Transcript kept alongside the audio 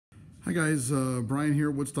Hi guys, Brian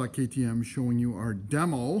here, Woodstock KTM, showing you our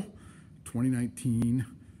demo 2019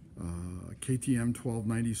 KTM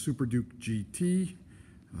 1290 Super Duke GT.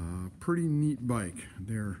 Pretty neat bike.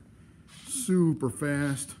 They're super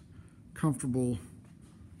fast, comfortable,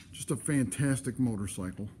 just a fantastic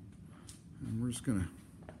motorcycle. And we're just gonna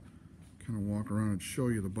kind of walk around and show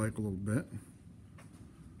you the bike a little bit.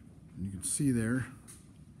 And you can see there,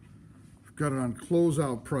 we've got it on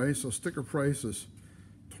closeout price, so sticker price is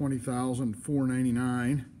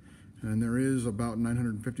 $20,499, and there is about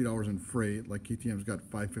 $950 in freight. Like KTM's got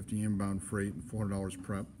 $550 inbound freight and $400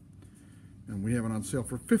 prep, and we have it on sale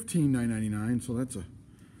for $15,999, so that's a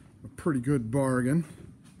pretty good bargain.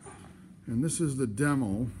 And this is the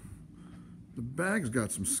demo. The bag's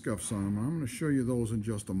got some scuffs on them. I'm going to show you those in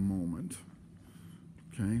just a moment.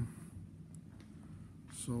 Okay,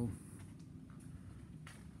 so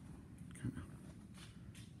kind of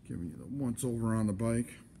giving you the once over on the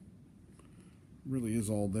bike. Really is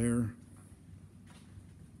all there.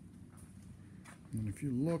 And if you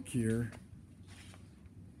look here,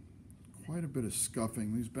 quite a bit of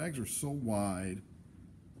scuffing. These bags are so wide,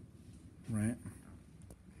 right?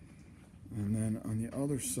 And then on the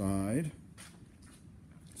other side,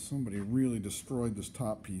 somebody really destroyed this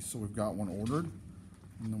top piece, so we've got one ordered.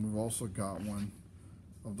 And then we've also got one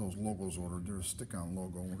of those logos ordered. There's a stick-on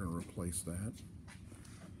logo, and we're going to replace that.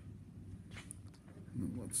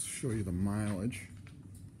 And let's show you the mileage.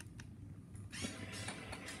 I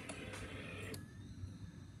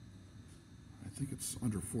think it's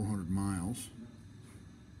under 400 miles.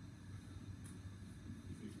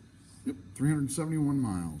 Yep, 371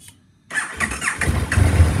 miles.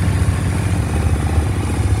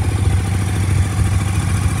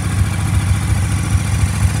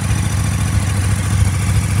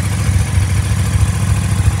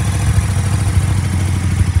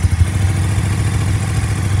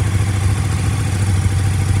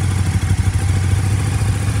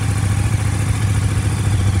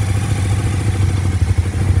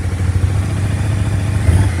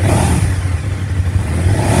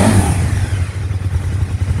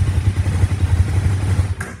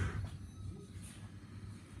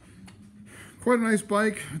 Quite a nice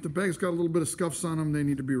bike. The bag's got a little bit of scuffs on them. They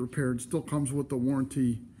need to be repaired. Still comes with the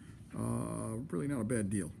warranty. Really not a bad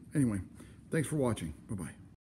deal. Anyway, thanks for watching. Bye-bye.